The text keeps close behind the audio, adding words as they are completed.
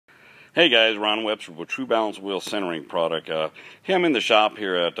Hey guys, Ron Webster with Tru-Balance wheel centering product. Hey, I'm in the shop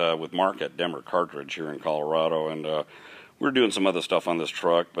here at with Mark at Denver Cartridge here in Colorado, and we're doing some other stuff on this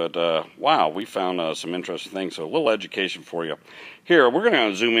truck. But wow, we found some interesting things. So a little education for you. Here, we're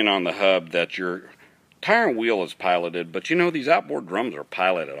going to zoom in on the hub that your tire and wheel is piloted, but you know these outboard drums are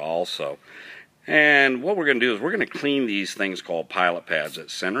piloted also. And what we're going to do is we're going to clean these things called pilot pads that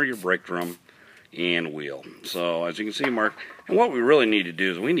center your brake drum and wheel. So as you can see, Mark, and what we really need to do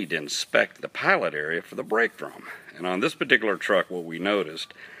is we need to inspect the pilot area for the brake drum. And on this particular truck, what we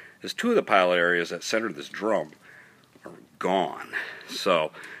noticed is two of the pilot areas that center this drum are gone.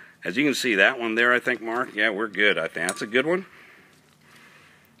 So as you can see, that one there, I think, Mark, yeah, we're good. I think that's a good one.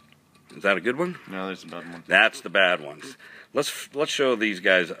 Is that a good one? No, there's a bad one. That's the bad ones. Let's show these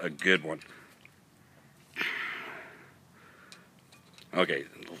guys a good one. Okay,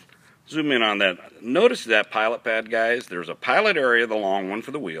 zoom in on that. Notice that pilot pad, guys. There's a pilot area, the long one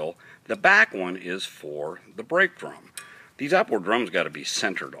for the wheel. The back one is for the brake drum. These outboard drums got to be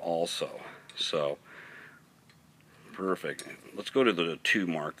centered also. So, perfect. Let's go to the two,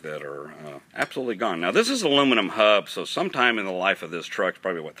 Mark, that are absolutely gone. Now, this is aluminum hub, so sometime in the life of this truck,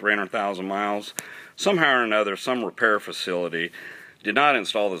 probably, what, 300,000 miles? Somehow or another, some repair facility did not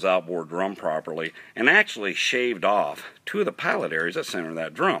install this outboard drum properly and actually shaved off two of the pilot areas that center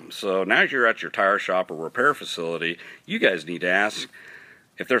that drum. So now you're at your tire shop or repair facility, you guys need to ask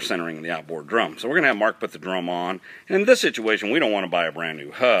if they're centering the outboard drum. So we're going to have Mark put the drum on. And in this situation, we don't want to buy a brand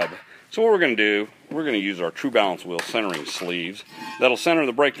new hub. So what we're going to do, we're going to use our Tru-Balance wheel centering sleeves that'll center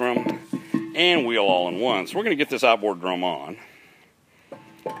the brake drum and wheel all in one. So we're going to get this outboard drum on.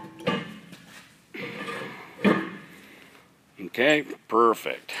 Okay,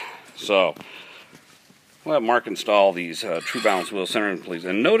 perfect. So we'll have Mark install these Tru-Balance wheel centering please.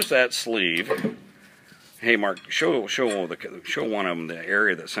 And notice that sleeve. Hey Mark, show one of them the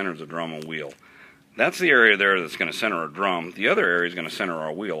area that centers the drum and wheel. That's the area there that's going to center our drum. The other area is going to center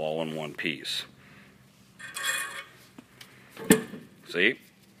our wheel all in one piece. See?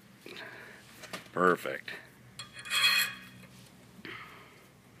 Perfect.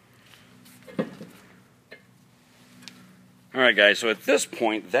 Alright guys, so at this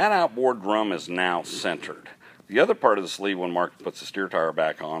point, that outboard drum is now centered. The other part of the sleeve, when Mark puts the steer tire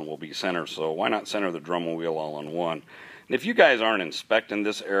back on, will be centered, so why not center the drum and wheel all in one? And if you guys aren't inspecting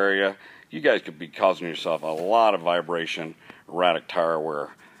this area, you guys could be causing yourself a lot of vibration, erratic tire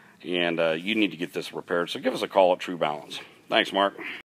wear, and you need to get this repaired. So give us a call at Tru-Balance. Thanks, Mark.